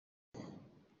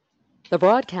The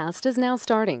broadcast is now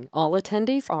starting. All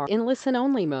attendees are in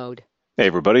listen-only mode. Hey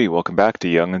everybody, welcome back to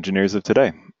Young Engineers of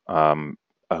Today. I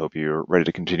hope you're ready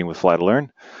to continue with Fly to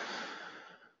Learn.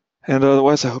 And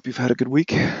otherwise, I hope you've had a good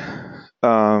week.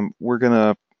 We're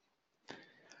gonna,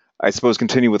 I suppose,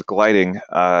 continue with gliding.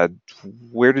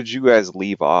 Where did you guys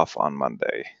leave off on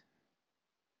Monday?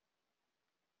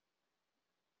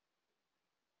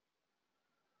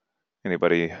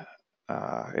 Anybody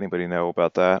know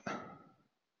about that?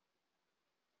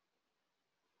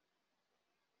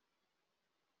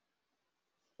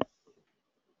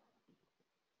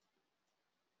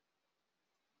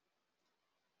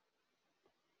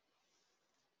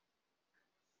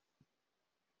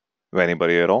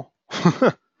 Anybody at all?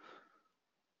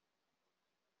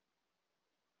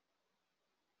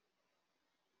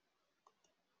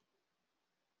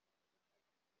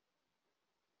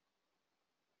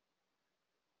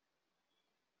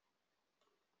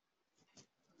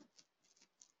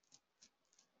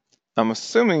 I'm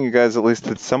assuming you guys at least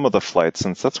did some of the flights,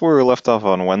 since that's where we left off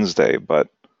on Wednesday, but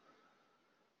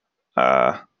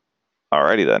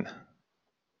alrighty then.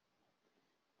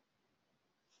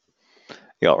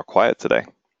 Y'all are quiet today.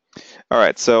 All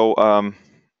right, so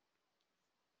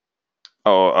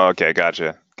oh, okay,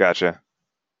 gotcha. But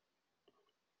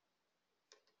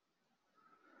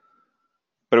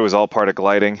it was all part of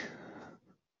gliding.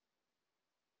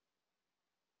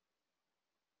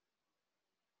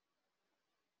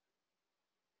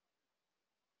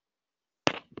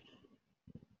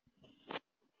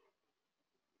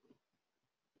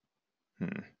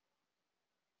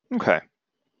 Okay.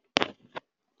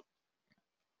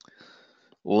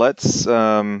 Let's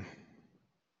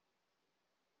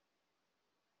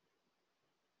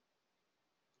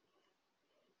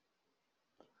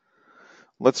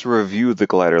review the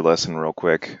glider lesson real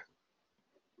quick.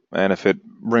 And if it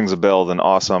rings a bell, then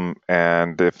awesome.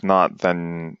 And if not,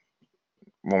 then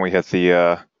when we hit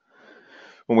the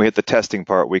testing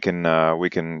part, we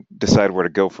can decide where to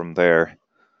go from there.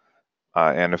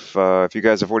 And if you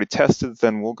guys have already tested,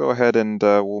 then we'll go ahead and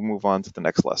we'll move on to the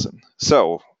next lesson.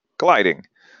 So, gliding.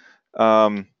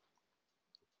 Gliders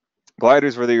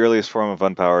were the earliest form of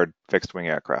unpowered fixed-wing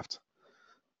aircraft.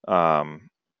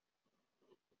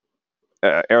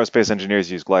 Aerospace engineers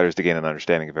use gliders to gain an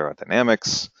understanding of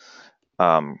aerodynamics.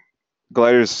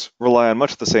 Gliders rely on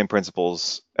much the same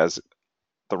principles as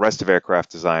the rest of aircraft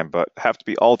design, but have to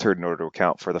be altered in order to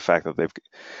account for the fact that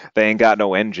they ain't got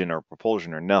no engine or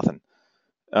propulsion or nothing.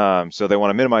 So they want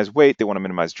to minimize weight, they want to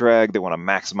minimize drag, they want to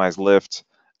maximize lift.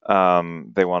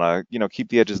 They want to keep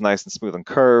the edges nice and smooth and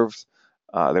curved.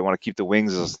 They want to keep the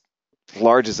wings as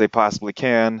large as they possibly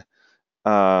can.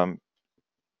 There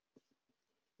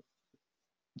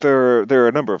are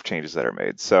a number of changes that are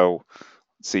made. So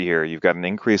let's see here, you've got an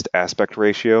increased aspect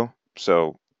ratio.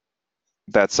 So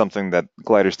that's something that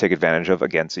gliders take advantage of,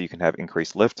 again, so you can have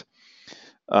increased lift.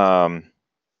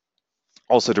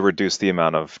 Also to reduce the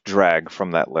amount of drag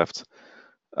from that lift.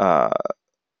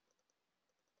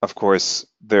 Of course,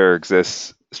 there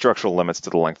exists structural limits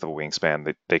to the length of a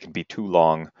wingspan. They can be too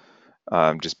long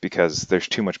just because there's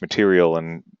too much material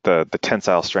and the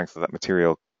tensile strength of that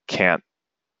material can't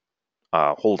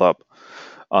hold up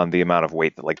on the amount of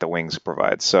weight that like the wings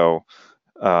provide. So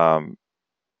for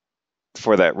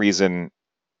that reason,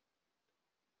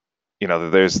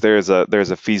 there's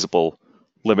a feasible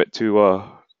limit to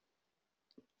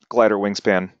glider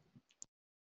wingspan.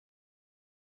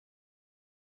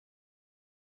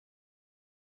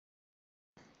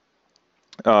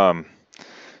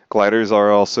 Gliders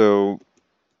are also,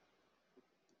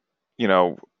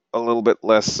 a little bit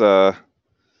less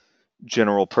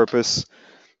general purpose.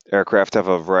 Aircraft have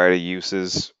a variety of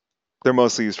uses. They're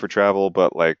mostly used for travel,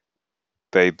 but like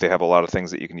they have a lot of things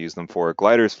that you can use them for.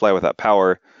 Gliders fly without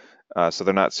power, so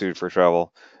they're not suited for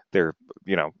travel. They're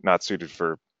not suited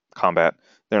for combat.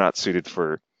 They're not suited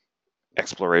for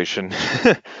exploration.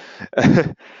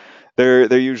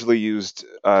 They're usually used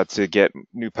to get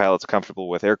new pilots comfortable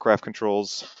with aircraft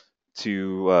controls,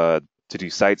 to do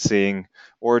sightseeing,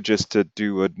 or just to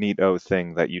do a neat-o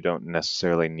thing that you don't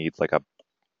necessarily need like a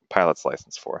pilot's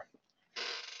license for.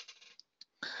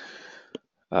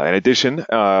 In addition,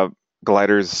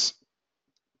 gliders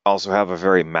also have a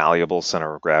very malleable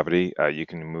center of gravity. You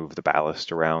can move the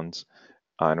ballast around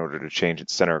in order to change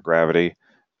its center of gravity,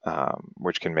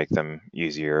 which can make them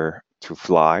easier to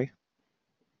fly.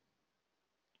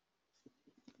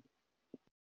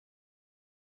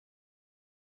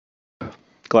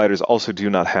 Gliders also do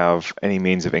not have any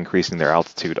means of increasing their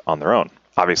altitude on their own,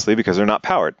 obviously because they're not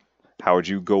powered. How would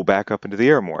you go back up into the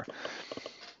air more?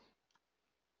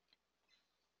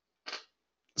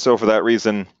 So for that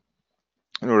reason,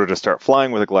 In order to start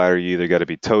flying with a glider, you either got to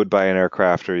be towed by an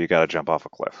aircraft or you got to jump off a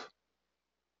cliff.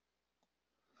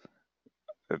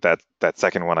 That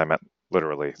second one I meant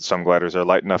literally. Some gliders are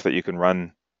light enough that you can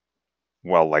run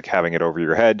while like having it over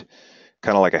your head,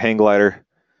 kind of like a hang glider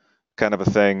kind of a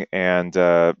thing. And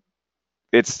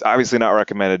it's obviously not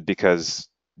recommended because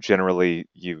generally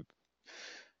you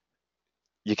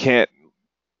can't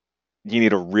you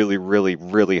need a really, really,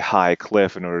 really high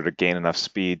cliff in order to gain enough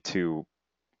speed to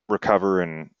recover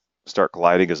and start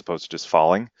gliding as opposed to just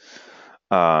falling.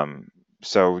 Um,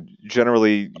 so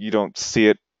generally, you don't see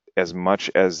it as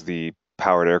much as the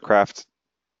powered aircraft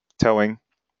towing,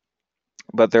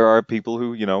 but there are people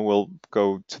who, will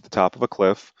go to the top of a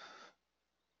cliff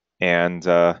and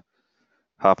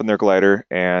hop in their glider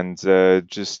and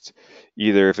just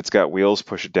either if it's got wheels,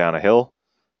 push it down a hill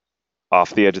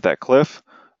off the edge of that cliff,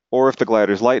 or if the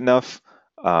glider's light enough,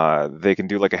 they can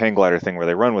do like a hang glider thing where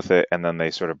they run with it and then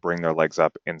they sort of bring their legs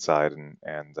up inside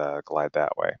and glide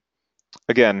that way.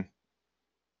 Again,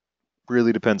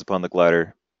 really depends upon the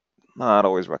glider. Not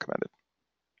always recommended.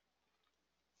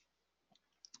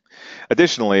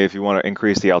 Additionally, if you want to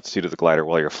increase the altitude of the glider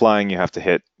while you're flying, you have to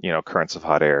hit, currents of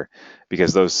hot air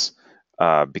because those,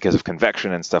 because of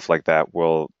convection and stuff like that,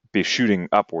 will be shooting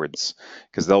upwards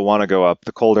because they'll want to go up.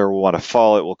 The cold air will want to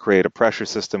fall. It will create a pressure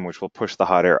system which will push the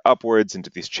hot air upwards into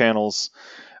these channels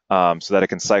so that it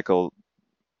can cycle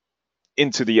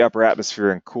into the upper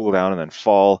atmosphere and cool down and then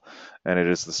fall. And it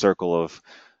is the circle of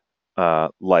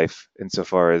life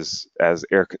insofar as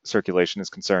air circulation is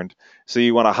concerned. So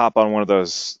you want to hop on one of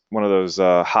those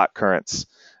hot currents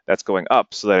that's going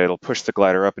up so that it'll push the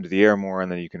glider up into the air more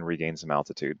and then you can regain some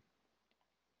altitude.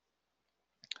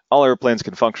 All airplanes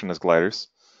can function as gliders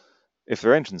if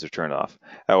their engines are turned off.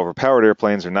 However, powered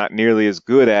airplanes are not nearly as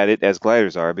good at it as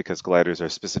gliders are because gliders are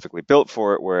specifically built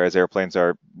for it, whereas airplanes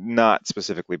are not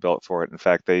specifically built for it. In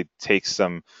fact, they take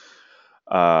some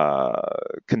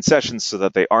concessions so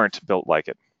that they aren't built like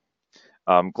it.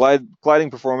 Gliding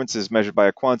performance is measured by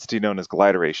a quantity known as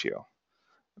glider ratio.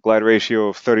 A glider ratio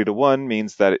of 30:1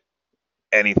 means that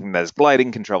anything that is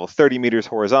gliding can travel 30 meters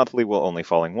horizontally while only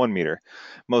falling 1 meter.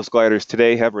 Most gliders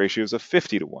today have ratios of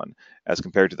 50:1 as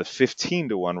compared to the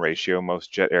 15:1 ratio most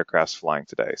jet aircrafts flying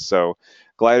today. So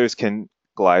gliders can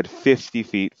glide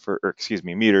 50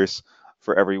 meters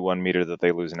for every 1 meter that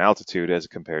they lose in altitude as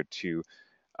compared to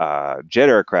jet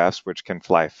aircrafts, which can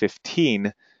fly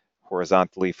 15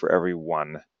 horizontally for every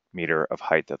 1 meter of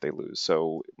height that they lose.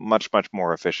 So much, much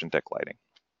more efficient at gliding.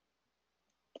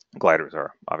 Gliders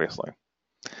are, obviously.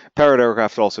 Powered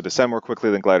aircraft also descend more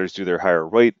quickly than gliders due to their higher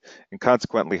weight and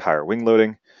consequently higher wing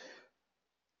loading.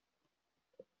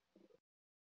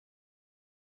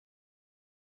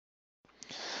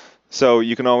 So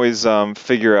you can always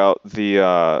figure out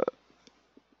the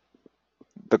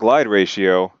glide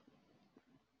ratio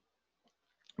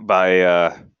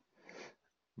by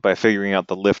figuring out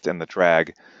the lift and the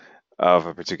drag of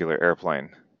a particular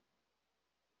airplane.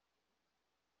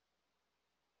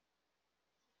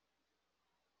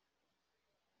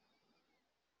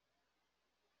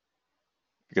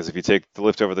 Because if you take the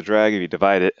lift over the drag, if you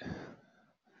divide it,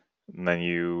 and then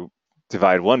you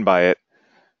divide 1 by it,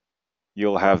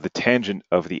 you'll have the tangent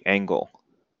of the angle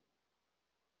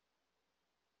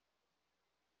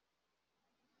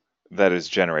that is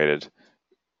generated,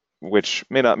 which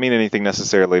may not mean anything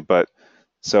necessarily, but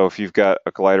so if you've got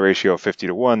a glider ratio of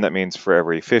 50:1, that means for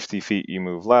every 50 feet you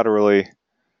move laterally,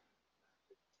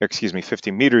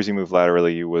 50 meters you move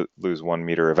laterally, you would lose 1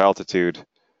 meter of altitude.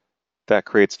 That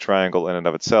creates a triangle in and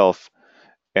of itself.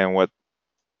 And what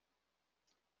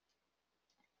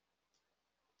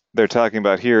they're talking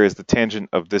about here is the tangent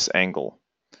of this angle,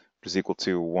 which is equal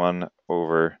to 1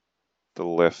 over the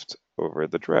lift over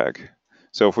the drag.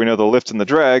 So if we know the lift and the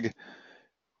drag,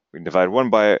 we can divide 1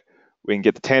 by it, we can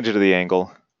get the tangent of the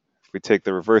angle. If we take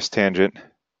the reverse tangent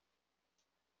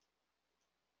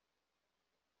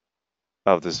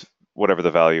of this, whatever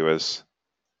the value is,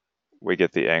 we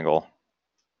get the angle.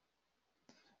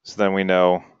 So then we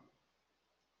know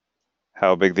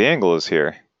how big the angle is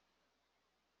here.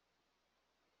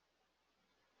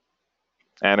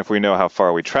 And if we know how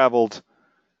far we traveled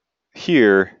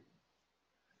here,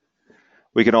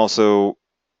 we can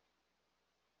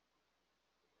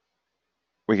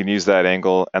use that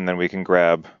angle and then we can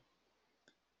grab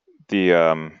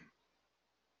the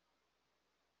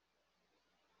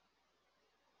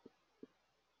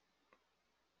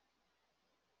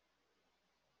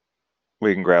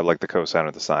like the cosine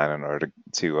or the sine in order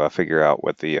to figure out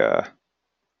what the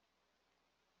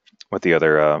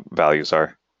other values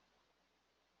are.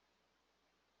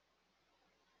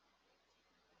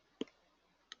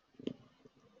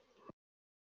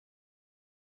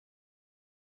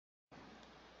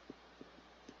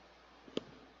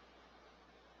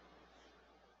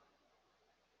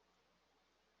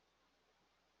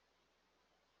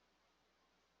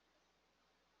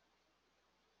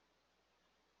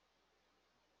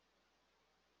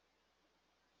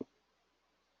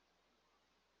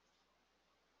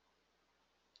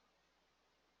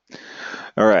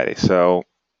 Alrighty, so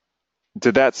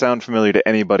did that sound familiar to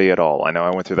anybody at all? I know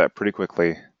I went through that pretty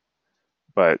quickly,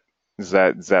 but is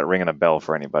that ringing a bell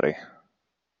for anybody?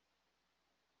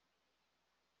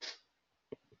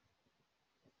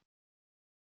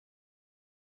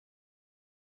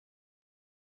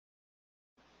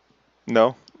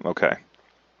 No? Okay.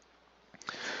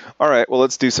 All right, well,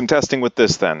 let's do some testing with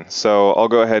this then. So I'll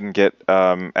go ahead and get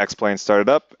X-Plane started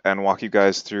up and walk you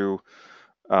guys through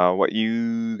what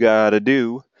you gotta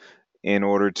do in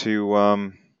order to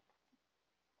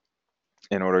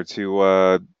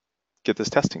get this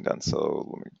testing done.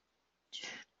 So let me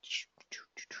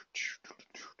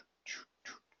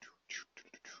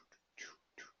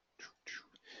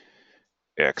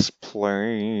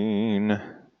X-Plane.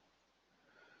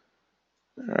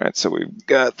 All right, so we've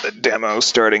got the demo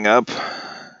starting up.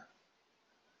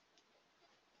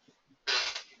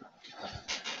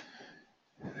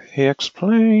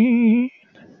 X-Plane.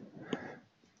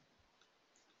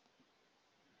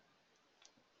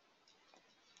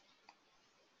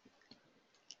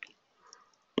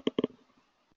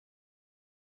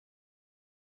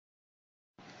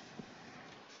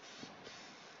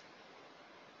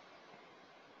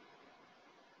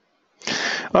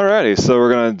 Alrighty, so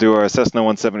we're gonna do our Cessna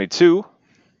 172.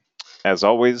 As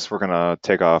always, we're gonna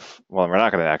take off. Well, we're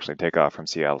not gonna actually take off from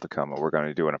Seattle Tacoma. We're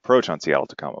gonna do an approach on Seattle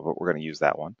Tacoma, but we're gonna use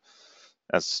that one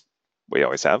as we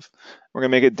always have. We're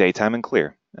gonna make it daytime and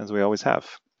clear, as we always have.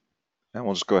 And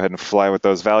we'll just go ahead and fly with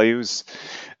those values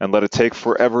and let it take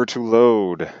forever to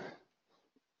load.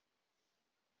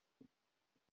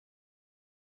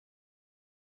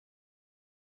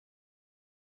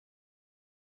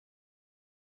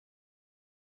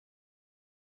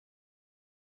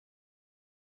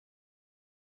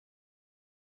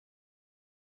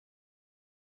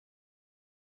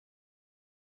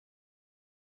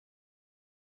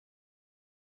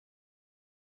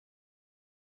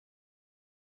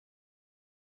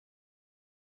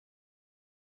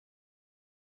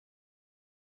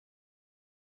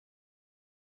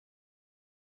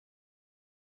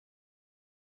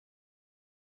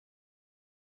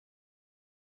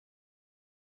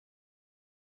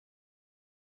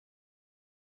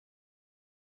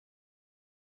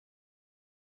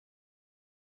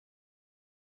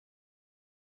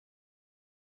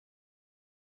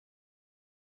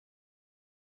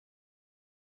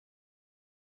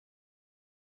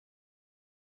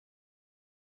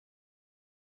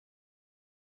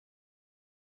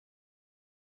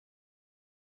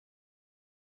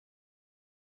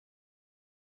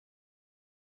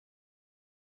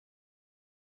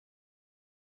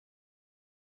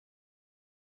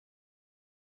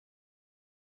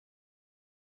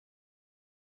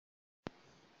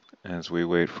 As we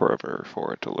wait forever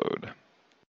for it to load.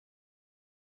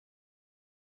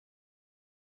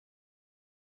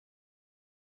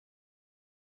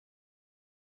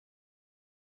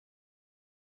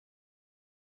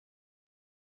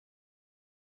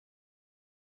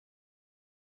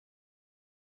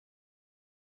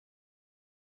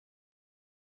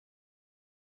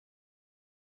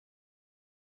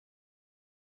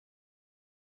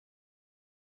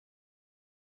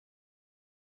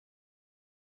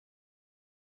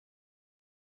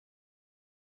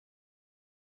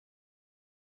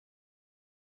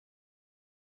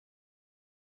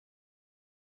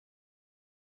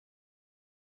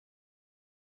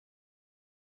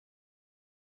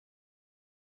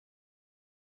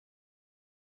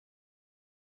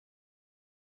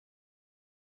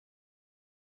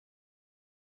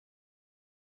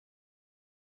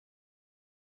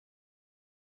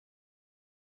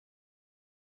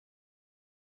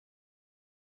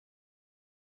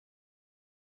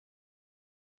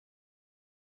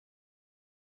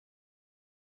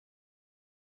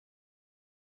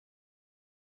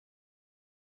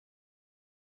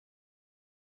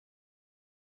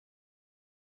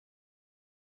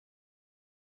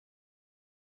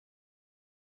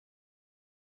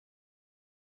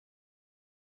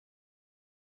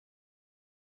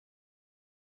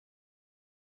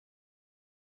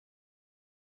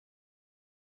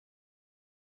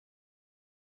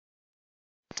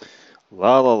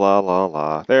 La la la la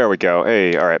la. There we go.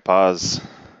 Hey, all right, pause.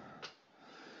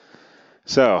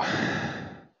 So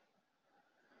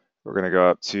we're going to go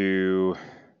up to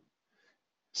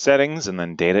settings and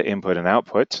then data input and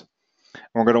output. And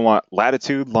we're going to want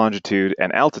latitude, longitude,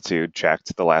 and altitude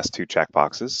checked, the last two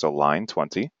checkboxes, so line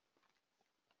 20. And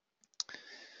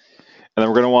then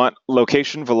we're going to want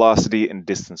location, velocity, and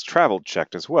distance traveled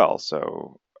checked as well,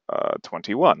 so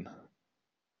 21.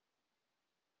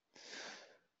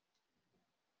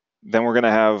 Then we're going to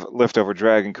have liftover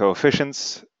drag and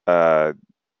coefficients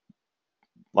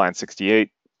line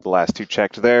 68, the last two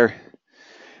checked there.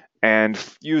 And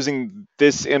using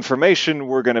this information,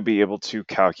 we're going to be able to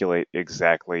calculate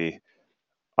exactly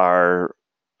our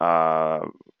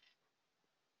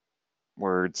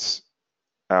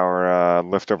our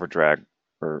lift over drag,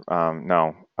 or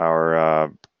no,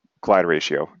 our glide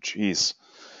ratio. Jeez.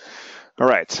 All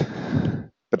right,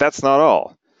 but that's not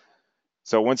all.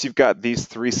 So once you've got these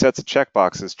three sets of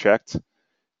checkboxes checked,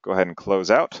 go ahead and close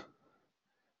out.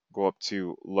 Go up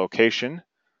to location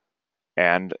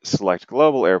and select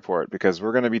global airport, because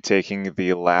we're going to be taking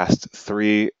the last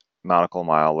 3 nautical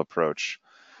mile approach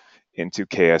into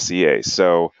KSEA.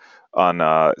 So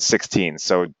on 16.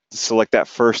 So select that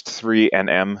first 3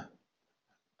 NM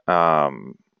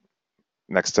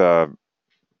next to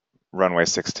runway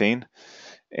 16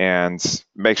 and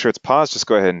make sure it's paused. Just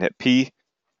go ahead and hit P.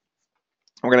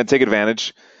 We're going to take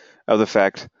advantage of the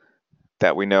fact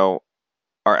that we know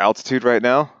our altitude right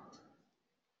now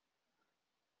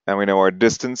and we know our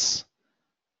distance.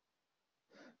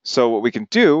 So what we can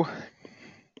do,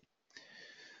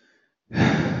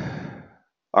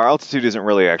 our altitude isn't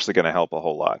really actually going to help a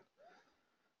whole lot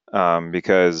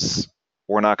because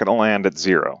we're not going to land at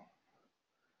 0.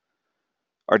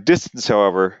 Our distance,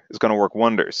 however, is going to work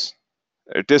wonders.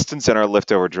 Our distance and our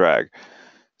lift over drag.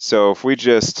 So if we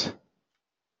just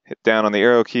hit down on the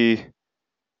arrow key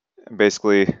and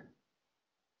basically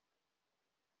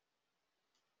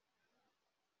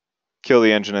kill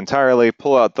the engine entirely,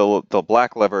 pull out the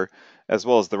black lever as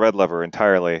well as the red lever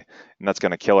entirely, and that's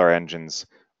going to kill our engines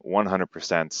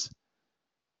 100%.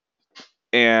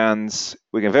 And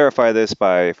we can verify this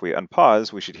by, if we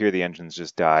unpause, we should hear the engines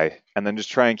just die, and then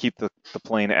just try and keep the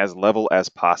plane as level as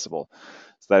possible.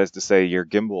 So that is to say, your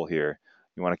gimbal here,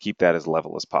 you want to keep that as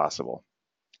level as possible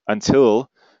until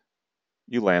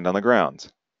you land on the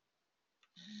ground.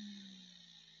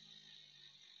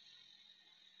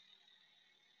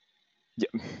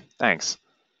 Yeah, thanks.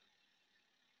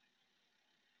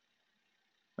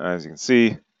 As you can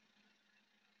see,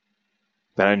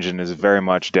 that engine is very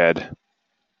much dead.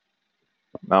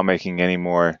 Not making any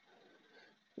more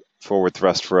forward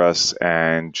thrust for us,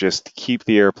 and just keep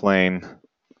the airplane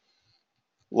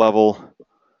level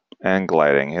and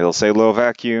gliding. It'll say low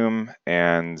vacuum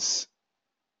and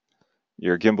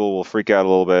your gimbal will freak out a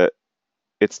little bit.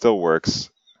 It still works.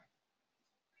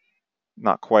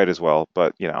 Not quite as well,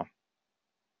 but you know.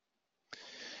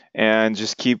 And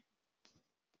just keep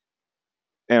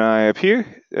an eye up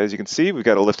here. As you can see, we've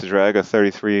got a lift to drag of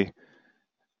 33.07.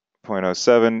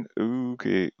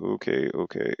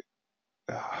 Okay.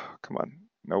 Come on.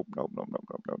 Nope.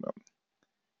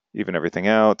 Even everything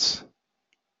out.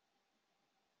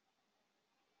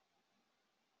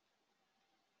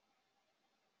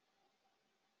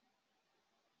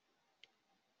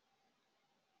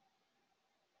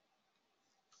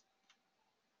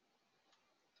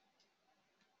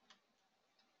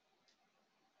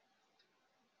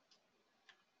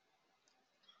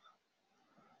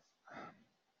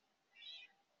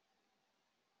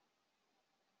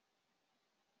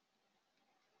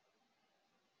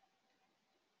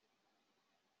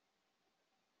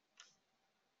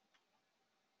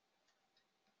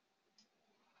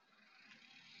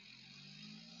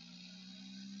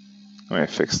 Let me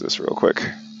fix this real quick.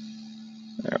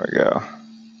 There we go.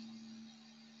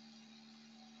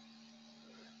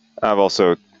 I've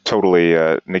also totally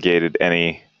negated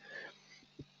any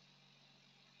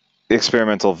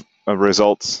experimental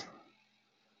results,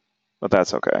 but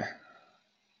that's okay.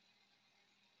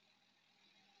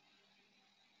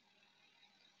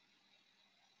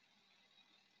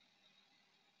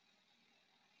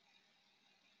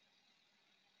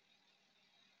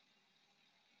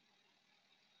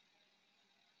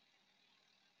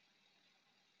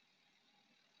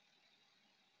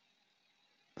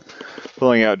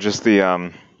 Pulling out just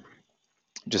the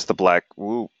black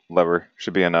lever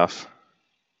should be enough.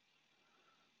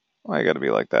 Why you gotta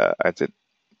be like that? I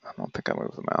don't think I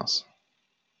moved the mouse.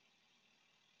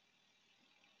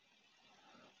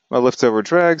 My lift over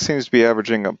drag seems to be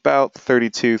averaging about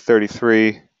 32,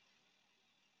 33.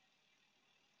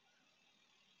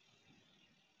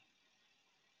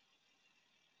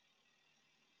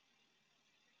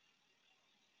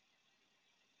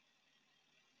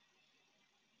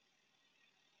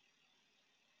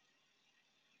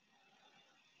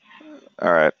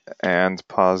 All right, and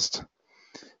paused.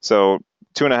 So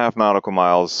 2.5 nautical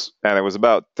miles, and it was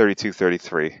about 32,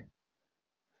 33.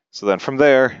 So then from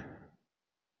there,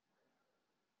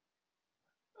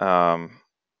 let's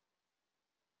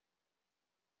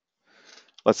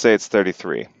say it's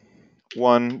 33.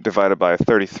 1 divided by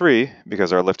 33,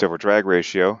 because our lift over drag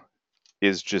ratio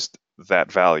is just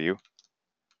that value.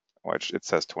 which it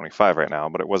says 25 right now,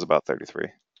 but it was about 33.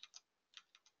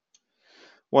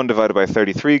 1 divided by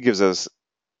 33 gives us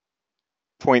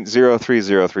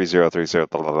 0.0303030.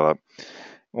 Blah, blah, blah.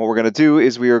 What we're going to do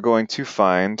is we are going to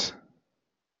find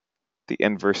the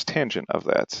inverse tangent of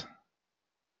that.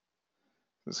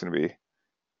 It's going to be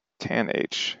tan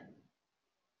h,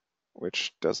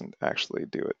 which doesn't actually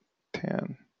do it.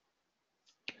 Tan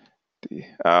d.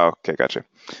 Oh, okay, gotcha.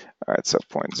 All right, so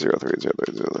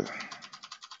 0.03030.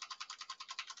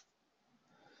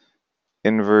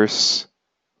 Inverse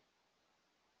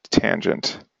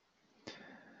tangent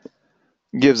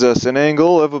gives us an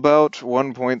angle of about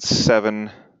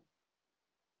 1.7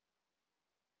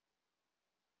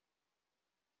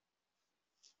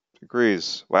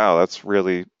 degrees. Wow, that's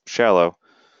really shallow.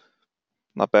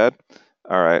 Not bad.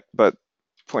 All right, but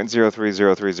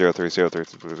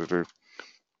 0.0303030.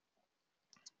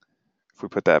 If we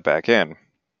put that back in,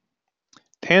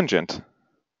 tangent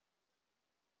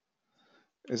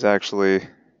is actually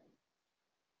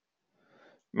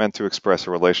meant to express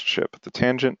a relationship. The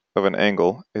tangent of an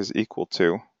angle is equal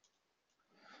to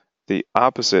the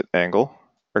opposite angle,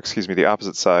 or excuse me, the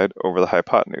opposite side over the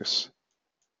hypotenuse.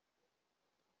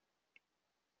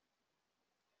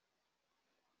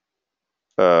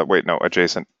 Wait, no,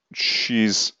 adjacent.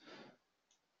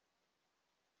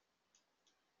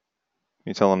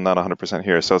 You tell them not 100%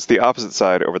 here. So it's the opposite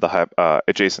side over the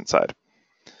adjacent side.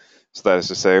 So that is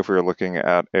to say, if we were looking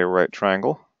at a right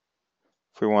triangle,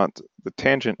 if we want the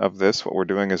tangent of this, what we're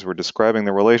doing is we're describing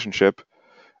the relationship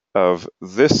of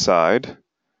this side,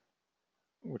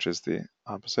 which is the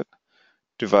opposite,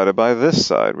 divided by this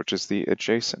side, which is the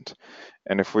adjacent.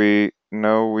 And if we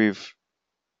know we've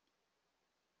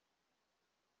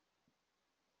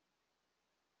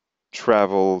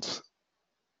traveled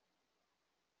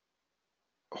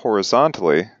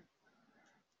horizontally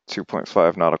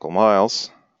 2.5 nautical miles,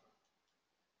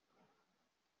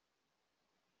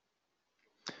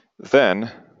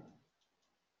 then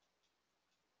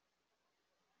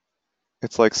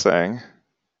it's like saying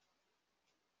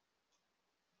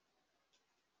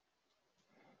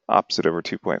opposite over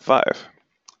 2.5.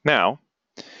 Now,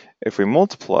 if we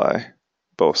multiply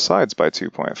both sides by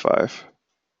 2.5,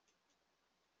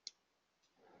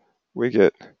 we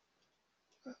get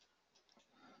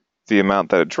the amount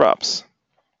that it drops.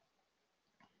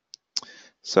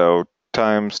 So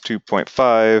times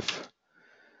 2.5,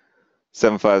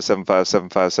 75, 75,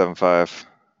 75, 75.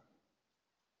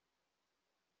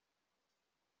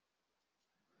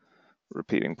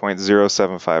 Repeating,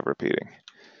 0.075 repeating.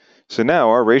 So now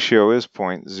our ratio is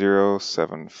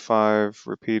 0.075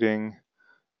 repeating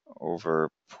over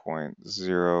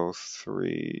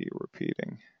 0.03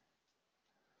 repeating,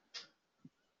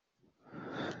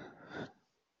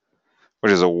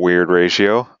 which is a weird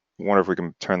ratio. I wonder if we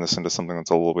can turn this into something that's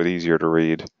a little bit easier to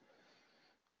read.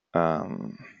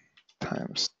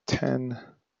 Times 10.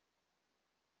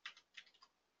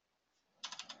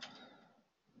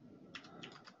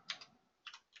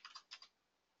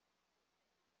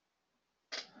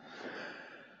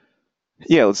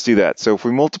 Yeah, let's do that. So if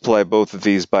we multiply both of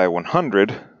these by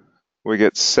 100, we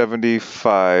get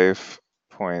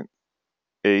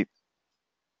 75.8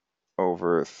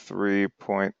 over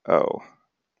 3.0.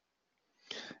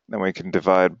 Then we can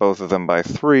divide both of them by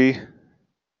 3,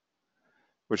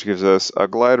 which gives us a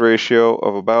glide ratio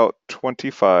of about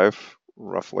 25,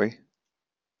 roughly,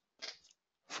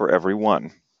 for every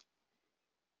 1.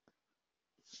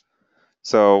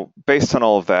 So based on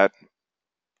all of that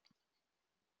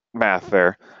math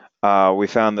there, we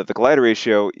found that the glide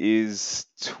ratio is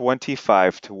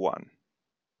 25 to 1.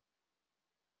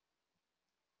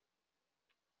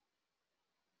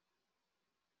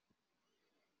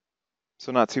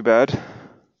 So not too bad,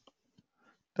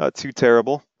 not too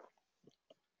terrible.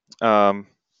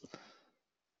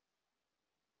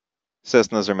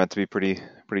 Cessnas are meant to be pretty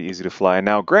easy to fly.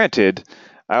 Now, granted,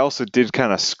 I also did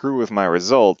kind of screw with my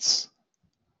results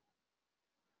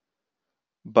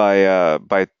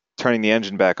by turning the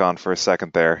engine back on for a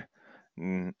second there,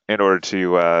 in order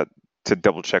to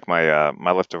double check my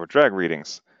my leftover drag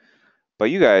readings.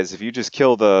 But you guys, if you just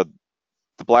kill the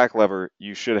black lever,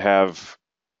 you should have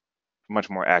much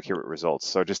more accurate results.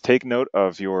 So just take note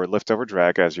of your liftover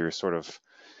drag as you're sort of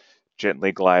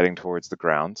gently gliding towards the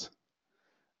ground.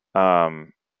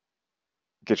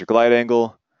 Get your glide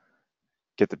angle,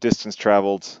 get the distance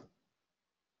traveled,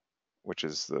 which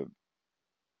is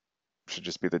should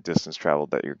just be the distance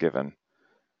traveled that you're given.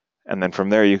 And then from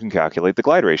there, you can calculate the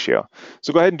glide ratio.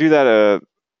 So go ahead and do that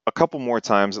a couple more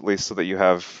times at least, so that you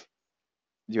have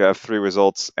 3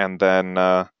 results. And then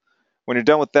when you're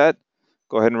done with that,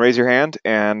 go ahead and raise your hand,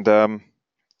 and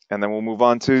and then we'll move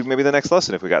on to maybe the next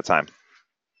lesson if we got time.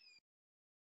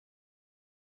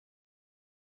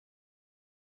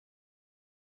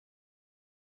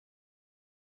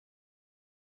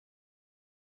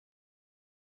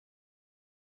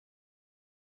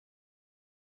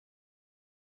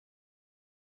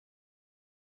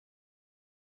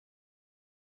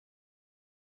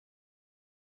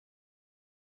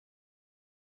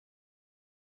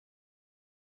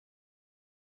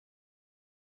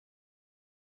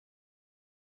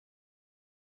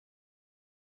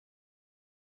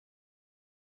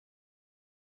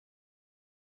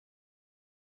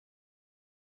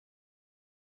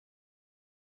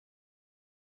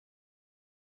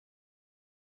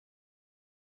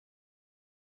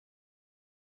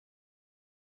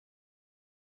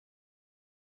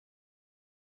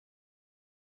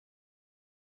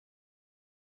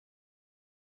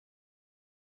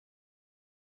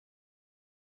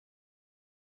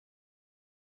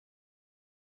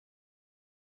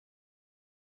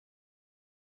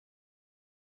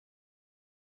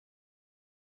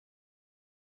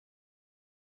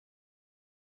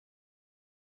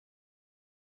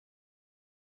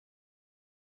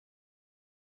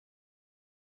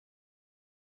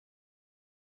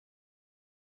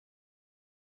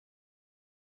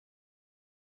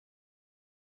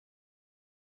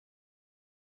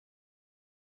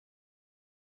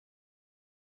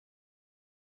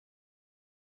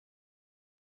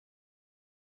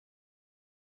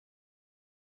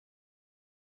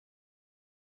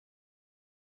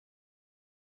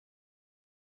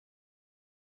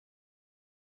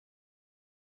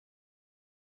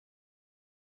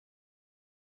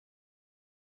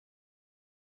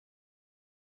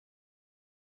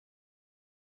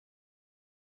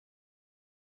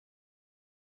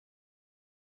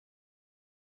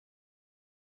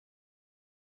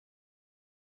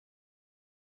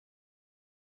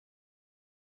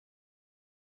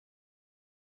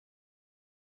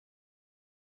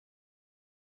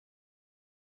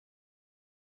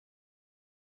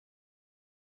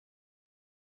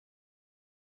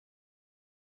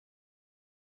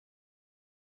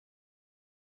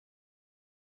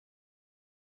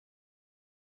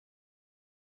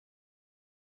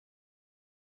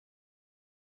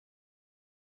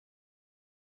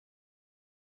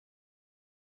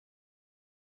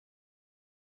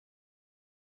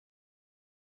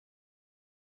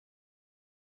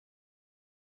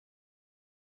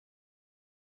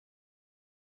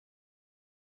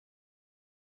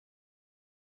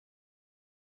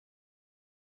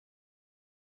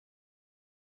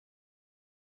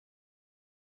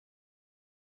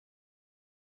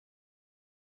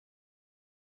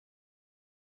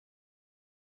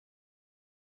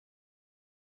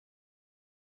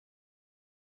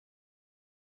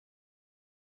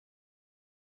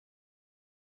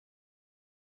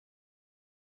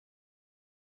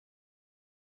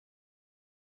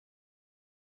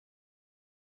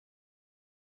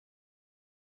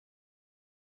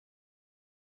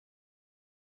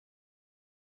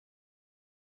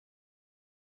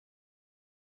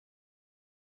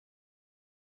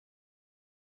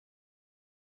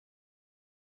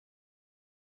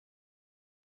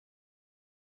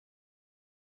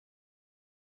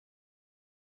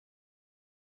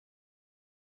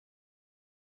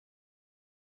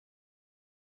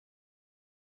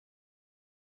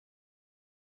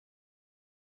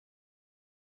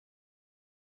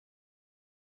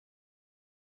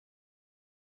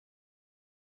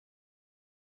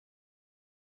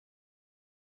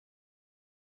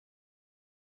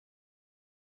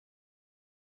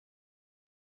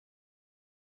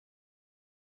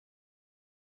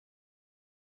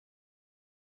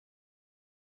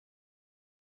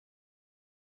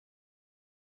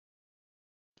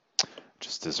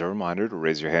 Just as a reminder to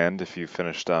raise your hand if you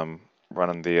finished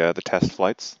running the test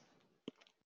flights.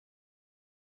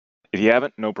 If you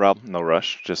haven't, no problem, no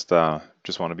rush. Just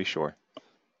want to be sure.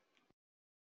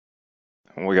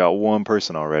 And we got one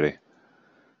person already.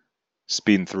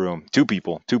 Speeding through them. Two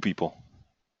people. Two people.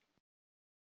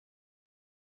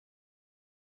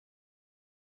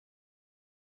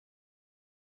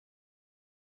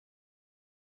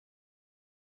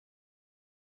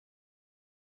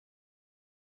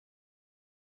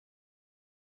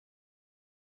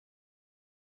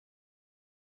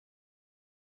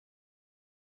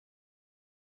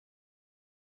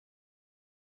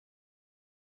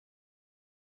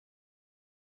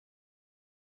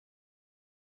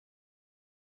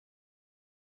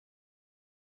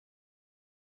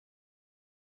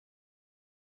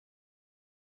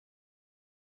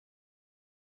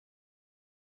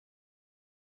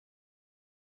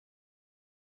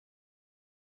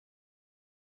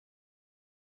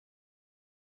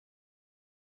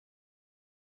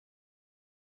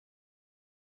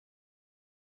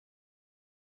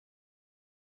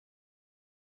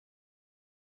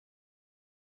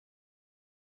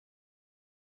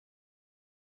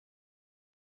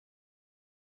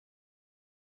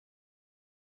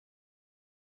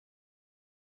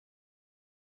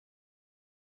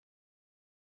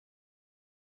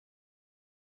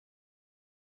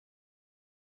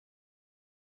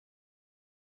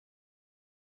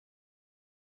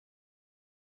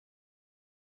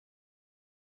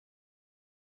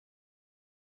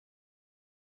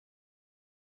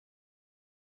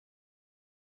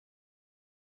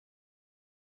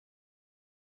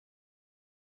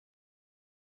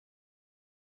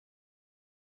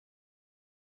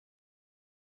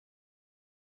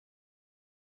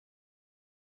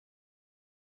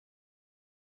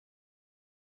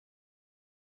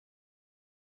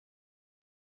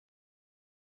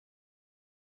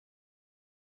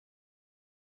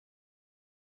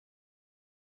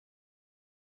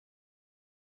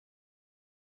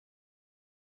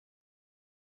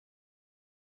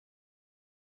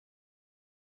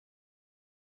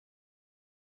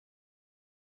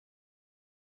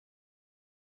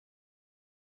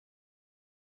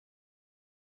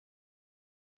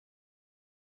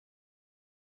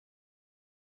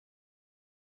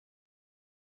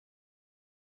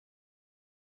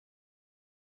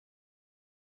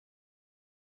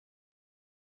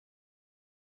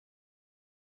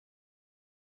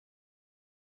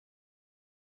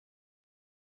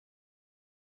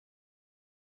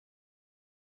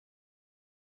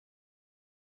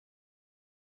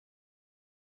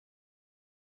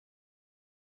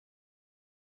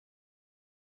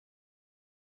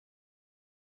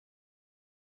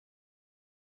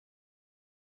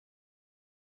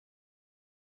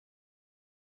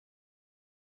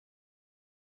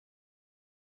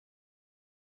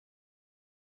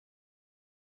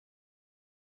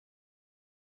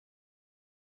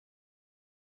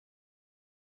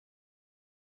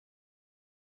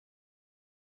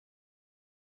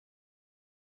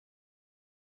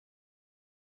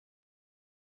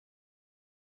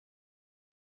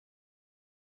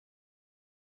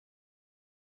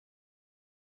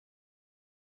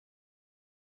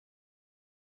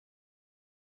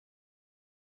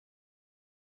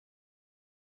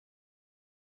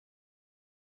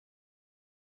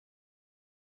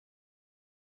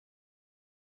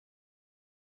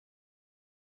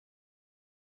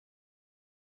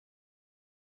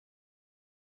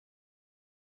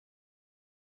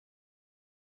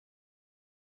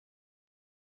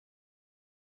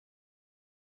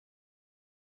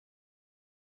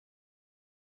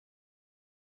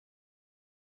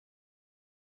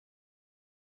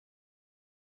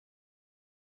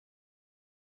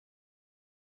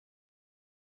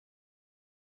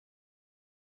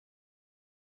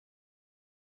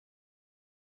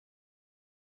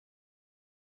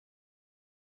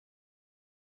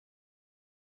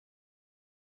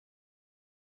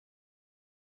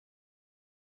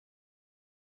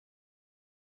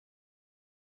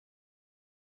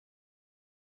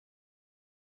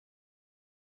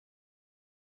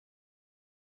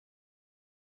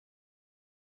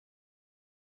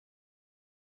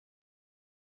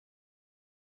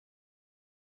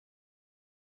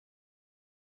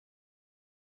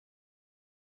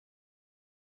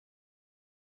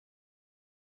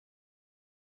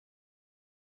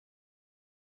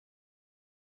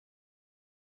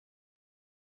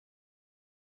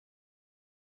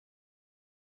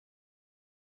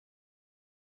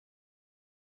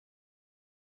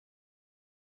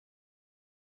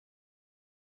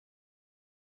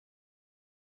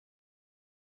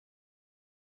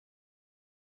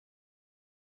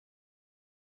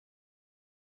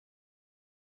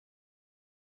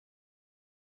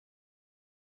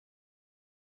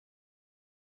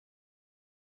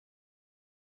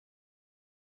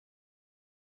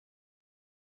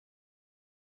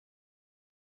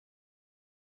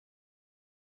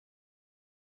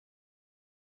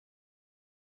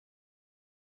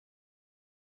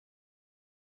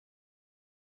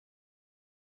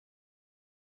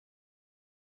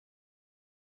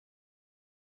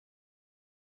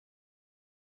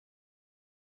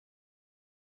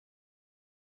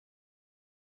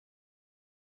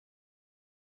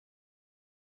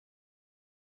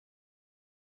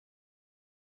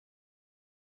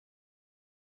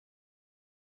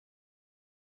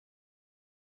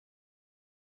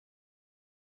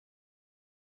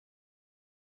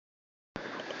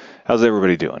 How's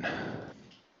everybody doing?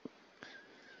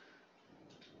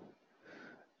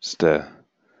 Just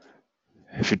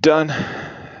if you're done,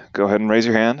 go ahead and raise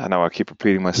your hand. I know I keep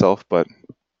repeating myself, but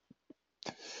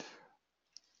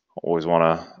always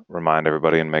want to remind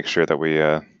everybody and make sure that we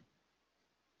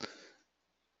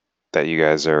that you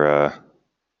guys are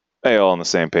A, all on the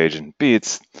same page, and B,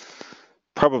 it's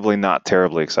probably not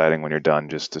terribly exciting when you're done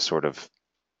just to sort of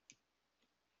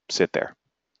sit there,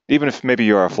 even if maybe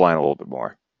you are offline a little bit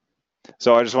more.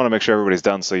 So I just want to make sure everybody's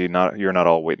done so you're not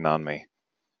all waiting on me.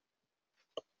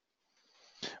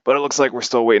 But it looks like we're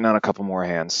still waiting on a couple more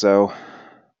hands, so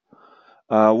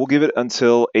we'll give it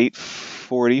until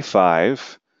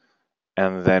 8:45,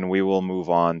 and then we will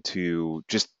move on to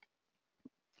just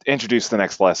introduce the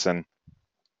next lesson.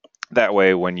 That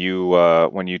way, when you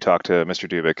talk to Mr.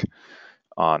 Dubik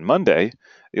on Monday,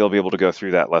 you'll be able to go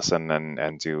through that lesson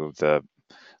and do the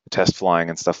test flying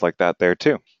and stuff like that there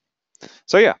too.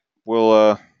 So yeah,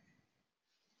 we'll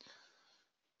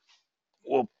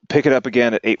pick it up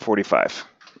again at 8:45.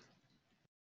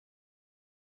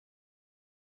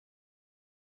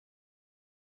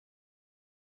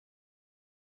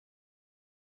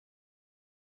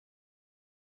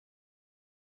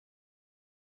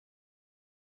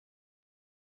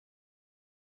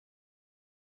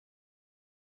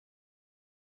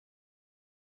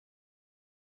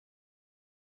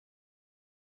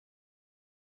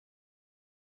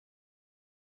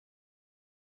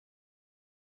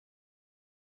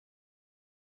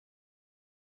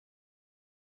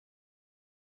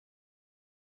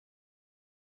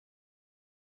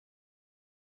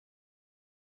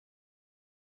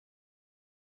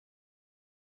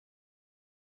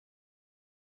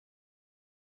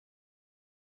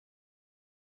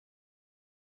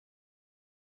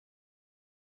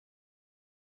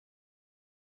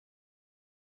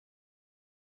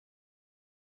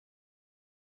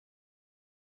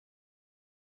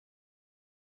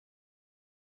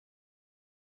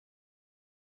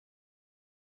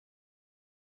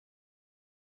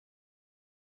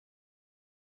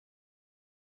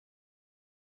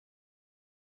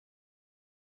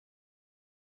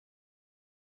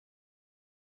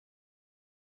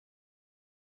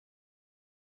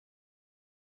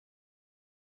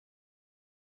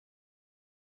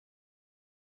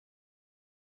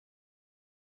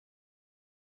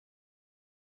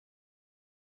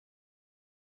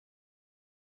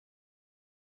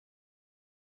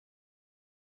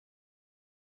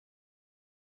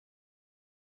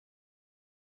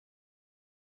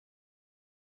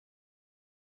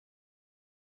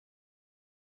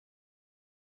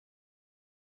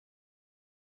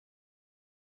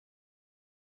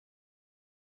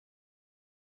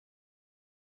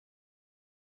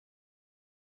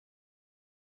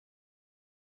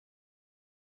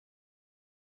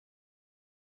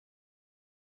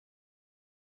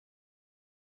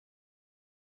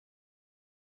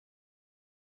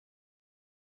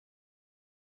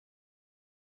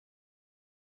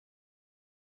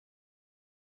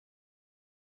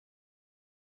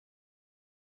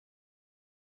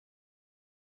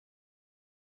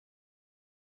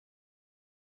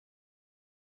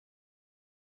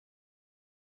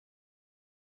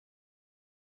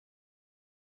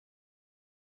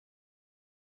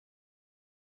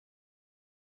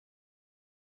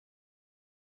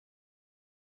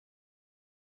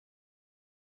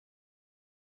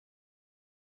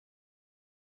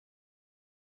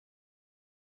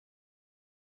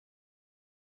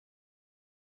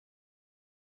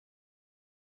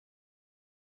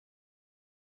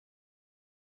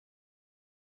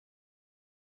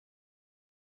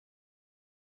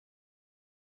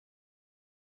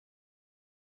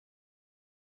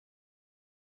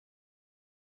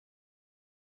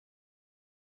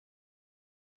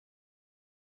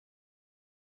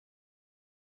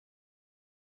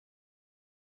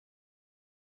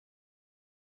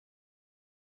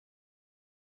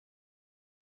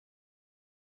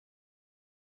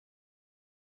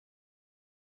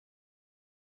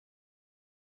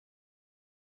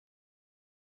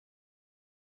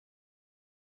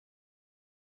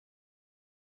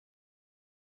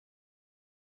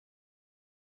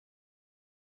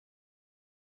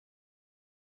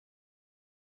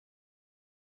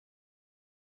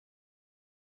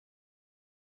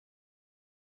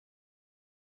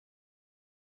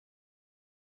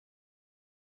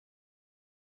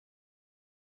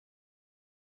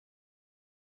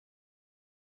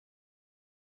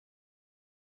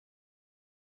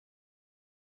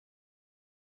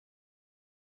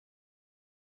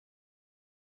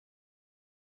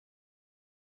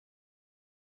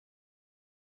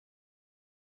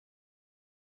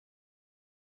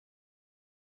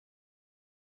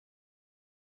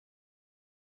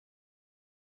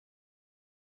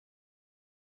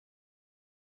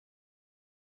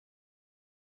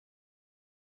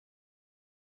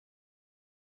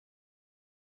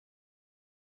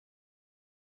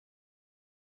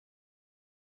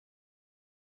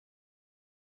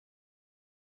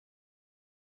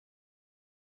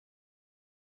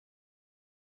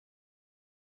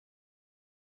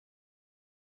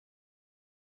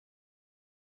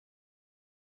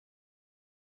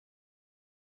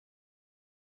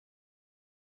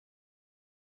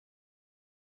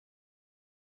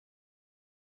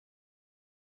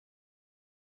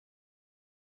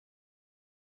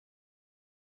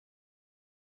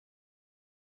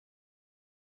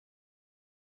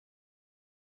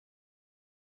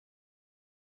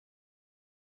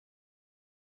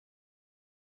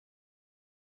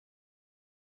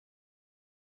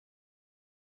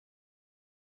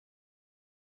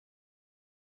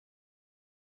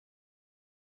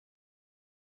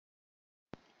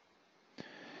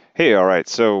 Hey, all right.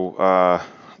 So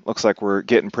looks like we're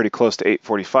getting pretty close to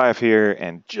 8:45 here,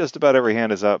 and just about every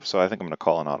hand is up. So I think I'm going to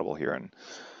call an audible here, and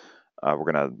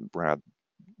we're gonna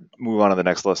move on to the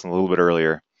next lesson a little bit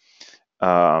earlier,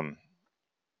 um,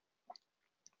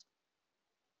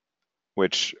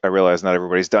 which I realize not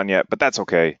everybody's done yet, but that's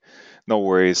okay. No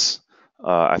worries.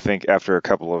 I think after a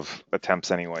couple of attempts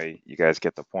anyway, you guys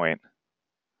get the point.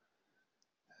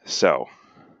 So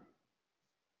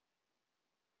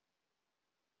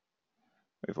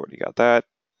we've already got that,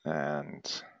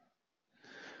 and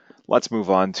let's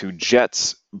move on to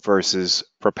jets versus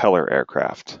propeller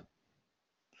aircraft.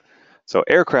 So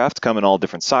aircraft come in all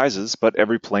different sizes, but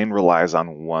every plane relies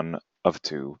on one of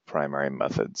two primary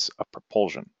methods of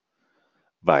propulsion,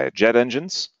 via jet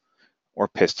engines or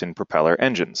piston propeller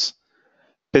engines.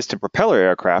 Piston propeller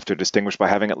aircraft are distinguished by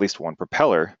having at least one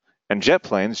propeller, and jet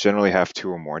planes generally have two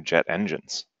or more jet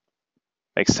engines.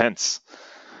 Makes sense.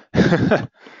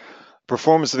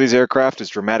 Performance of these aircraft is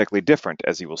dramatically different,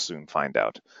 as you will soon find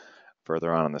out.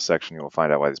 Further on in this section, you will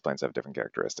find out why these planes have different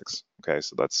characteristics. Okay,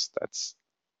 so that's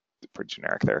pretty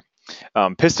generic there.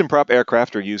 Piston prop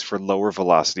aircraft are used for lower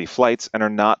velocity flights and are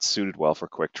not suited well for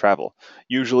quick travel.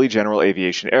 Usually, general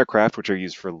aviation aircraft, which are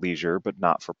used for leisure but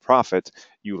not for profit,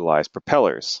 utilize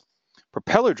propellers.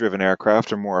 Propeller-driven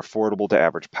aircraft are more affordable to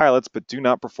average pilots but do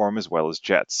not perform as well as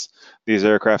jets. These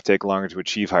aircraft take longer to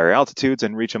achieve higher altitudes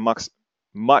and reach a much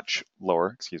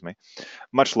lower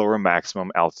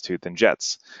maximum altitude than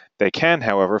jets. They can,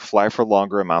 however, fly for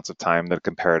longer amounts of time than a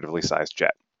comparatively sized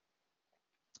jet.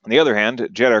 On the other hand,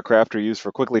 jet aircraft are used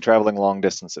for quickly traveling long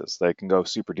distances. They can go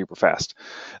super duper fast.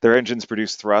 Their engines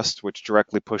produce thrust, which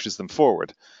directly pushes them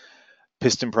forward.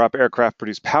 Piston prop aircraft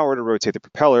produce power to rotate the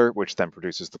propeller, which then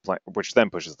pushes the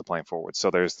plane forward. So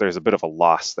there's a bit of a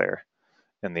loss there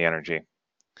in the energy.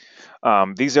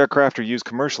 These aircraft are used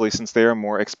commercially since they are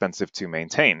more expensive to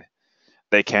maintain.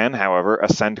 They can, however,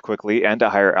 ascend quickly and to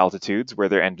higher altitudes where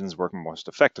their engines work most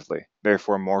effectively.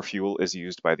 Therefore, more fuel is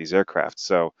used by these aircraft.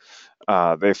 So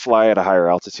they fly at a higher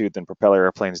altitude than propeller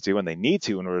airplanes do, and they need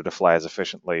to in order to fly as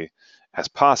efficiently as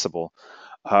possible.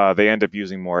 They end up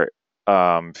using more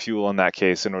fuel in that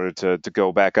case in order to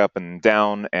go back up and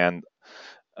down, and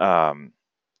um,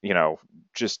 you know,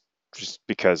 just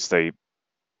because they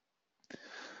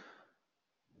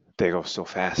go so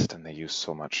fast and they use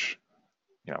so much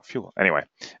fuel. Anyway,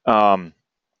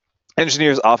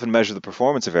 engineers often measure the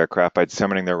performance of aircraft by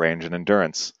determining their range and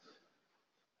endurance.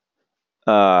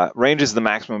 Range is the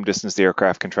maximum distance the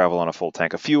aircraft can travel on a full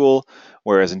tank of fuel,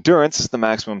 whereas endurance is the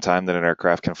maximum time that an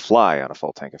aircraft can fly on a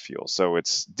full tank of fuel. So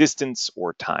it's distance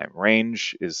or time.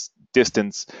 Range is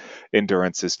distance,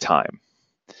 endurance is time.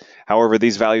 However,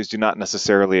 these values do not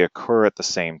necessarily occur at the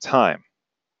same time.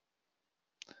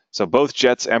 So both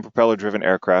jets and propeller-driven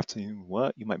aircraft,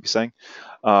 what you might be saying,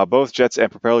 both jets and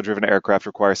propeller-driven aircraft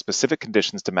require specific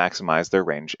conditions to maximize their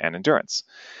range and endurance.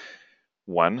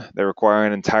 One, they require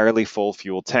an entirely full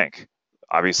fuel tank.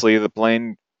 Obviously, the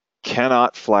plane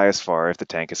cannot fly as far if the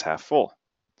tank is half full.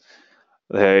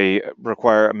 They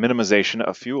require a minimization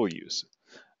of fuel use.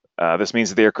 This means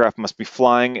that the aircraft must be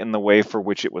flying in the way for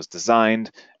which it was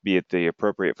designed, be it the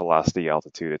appropriate velocity,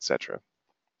 altitude, etc.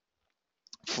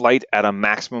 Flight at a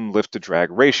maximum lift to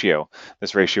drag ratio.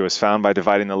 This ratio is found by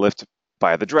dividing the lift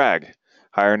by the drag.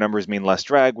 Higher numbers mean less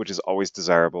drag, which is always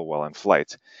desirable while in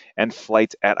flight. And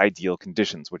flight at ideal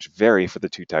conditions, which vary for the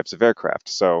two types of aircraft.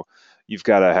 So you've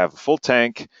got to have a full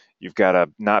tank. You've got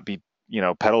to not be,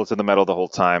 pedal to the metal the whole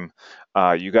time.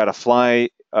 You got to fly,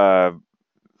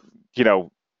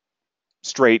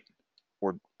 straight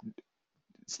or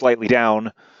slightly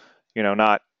down,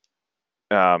 not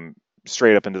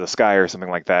straight up into the sky or something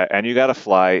like that. And you got to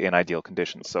fly in ideal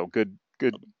conditions. So good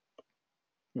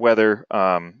weather,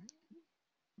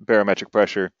 barometric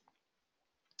pressure,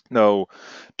 no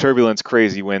turbulence,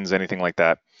 crazy winds, anything like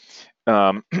that.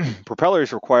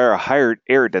 Propellers require a higher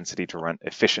air density to run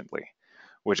efficiently,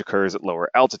 which occurs at lower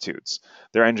altitudes.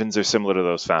 Their engines are similar to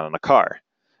those found in a car.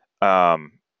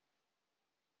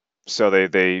 So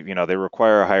they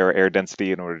require a higher air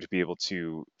density in order to be able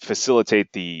to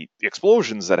facilitate the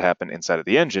explosions that happen inside of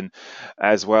the engine,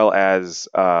 as well as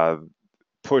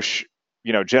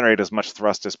generate as much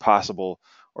thrust as possible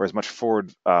or as much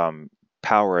forward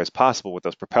power as possible with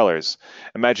those propellers.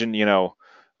 Imagine,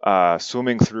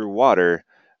 swimming through water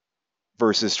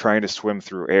versus trying to swim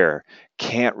through air.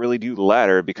 Can't really do the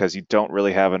latter because you don't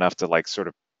really have enough to sort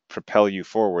of propel you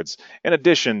forwards. In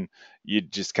addition, you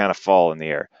just kind of fall in the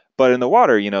air. But in the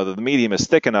water, the medium is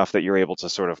thick enough that you're able to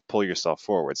sort of pull yourself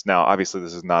forwards. Now, obviously,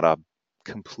 this is not a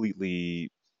completely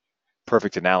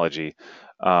perfect analogy.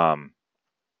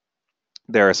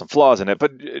 There are some flaws in it,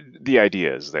 but the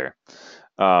idea is there.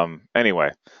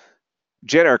 Anyway,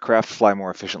 jet aircraft fly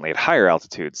more efficiently at higher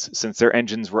altitudes since their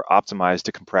engines were optimized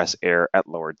to compress air at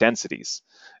lower densities.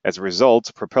 As a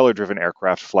result, propeller-driven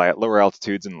aircraft fly at lower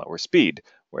altitudes and lower speed,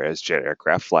 whereas jet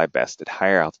aircraft fly best at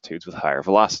higher altitudes with higher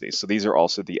velocities. So these are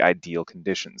also the ideal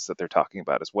conditions that they're talking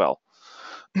about as well.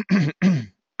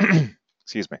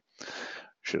 Excuse me.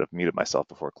 Should have muted myself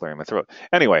before clearing my throat.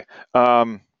 Anyway,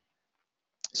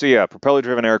 so yeah,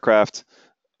 propeller-driven aircraft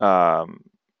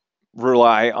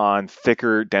rely on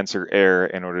thicker, denser air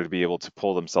in order to be able to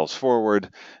pull themselves forward.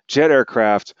 Jet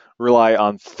aircraft rely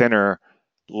on thinner,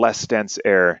 less dense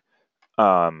air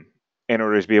in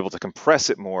order to be able to compress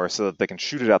it more so that they can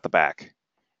shoot it out the back.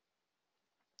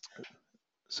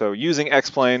 So using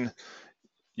X-Plane,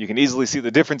 you can easily see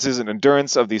the differences in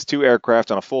endurance of these two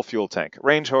aircraft on a full fuel tank.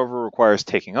 Range, however, requires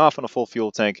taking off on a full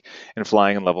fuel tank and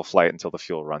flying in level flight until the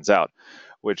fuel runs out,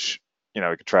 which, we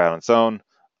could try out on its own.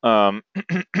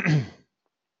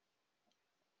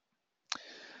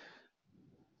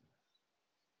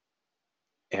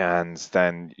 And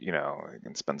then, you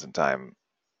can spend some time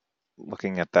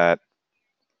looking at that.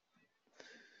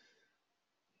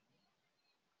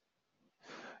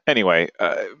 Anyway,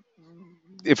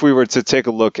 if we were to take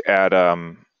a look at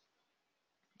the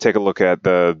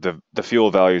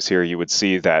fuel values here, you would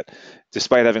see that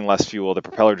despite having less fuel, the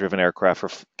propeller-driven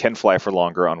aircraft can fly for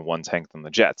longer on one tank than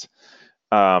the jet.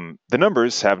 The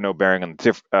numbers have no bearing on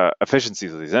the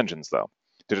efficiencies of these engines, though.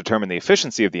 To determine the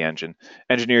efficiency of the engine,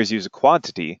 engineers use a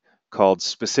quantity called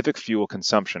specific fuel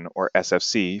consumption, or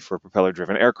SFC, for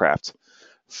propeller-driven aircraft.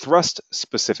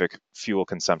 Thrust-specific fuel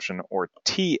consumption, or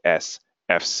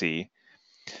TSFC,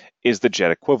 is the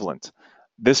jet equivalent.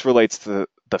 This relates to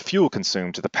the fuel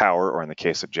consumed to the power, or in the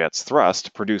case of jets,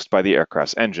 thrust, produced by the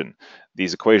aircraft's engine.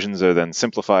 These equations are then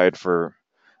simplified for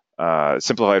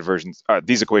simplified versions.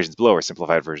 These equations below are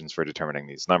simplified versions for determining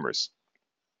these numbers.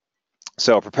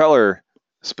 So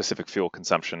propeller-specific fuel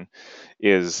consumption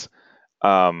is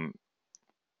the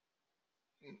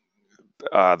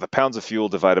pounds of fuel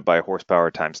divided by horsepower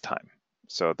times time.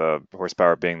 So the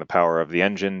horsepower being the power of the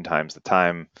engine times the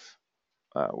time,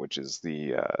 which is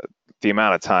the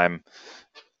amount of time.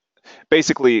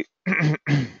 Basically,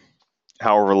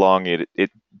 however long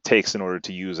it takes in order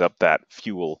to use up that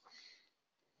fuel.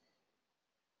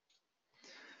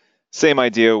 Same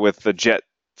idea with the jet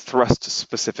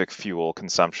thrust-specific fuel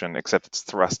consumption, except it's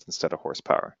thrust instead of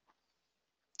horsepower.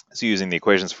 So using the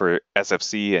equations for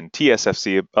SFC and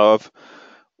TSFC above,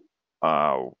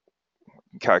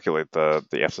 calculate the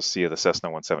SFC of the Cessna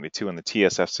 172 and the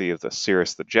TSFC of the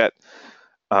Cirrus the jet,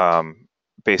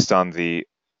 based on the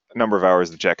number of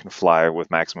hours the jet can fly with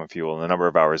maximum fuel and the number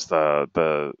of hours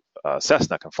the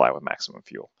Cessna can fly with maximum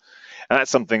fuel. And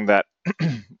that's something that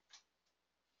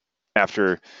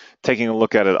after taking a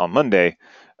look at it on Monday,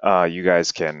 you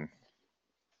guys can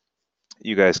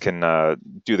do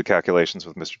the calculations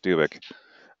with Mr. Dubik.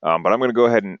 But I'm going to go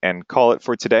ahead and call it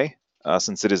for today,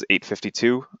 since it is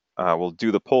 8:52. We'll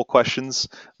do the poll questions,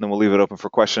 and then we'll leave it open for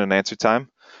question and answer time.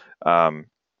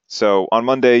 So on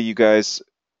Monday, you guys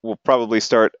will probably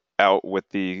start out with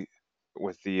the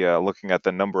looking at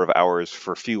the number of hours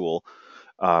for fuel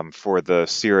for the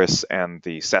Cirrus and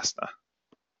the Cessna.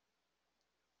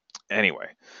 Anyway,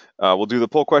 we'll do the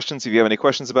poll questions. If you have any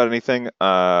questions about anything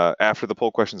after the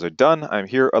poll questions are done, I'm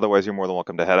here. Otherwise, you're more than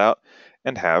welcome to head out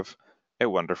and have a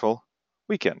wonderful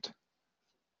weekend.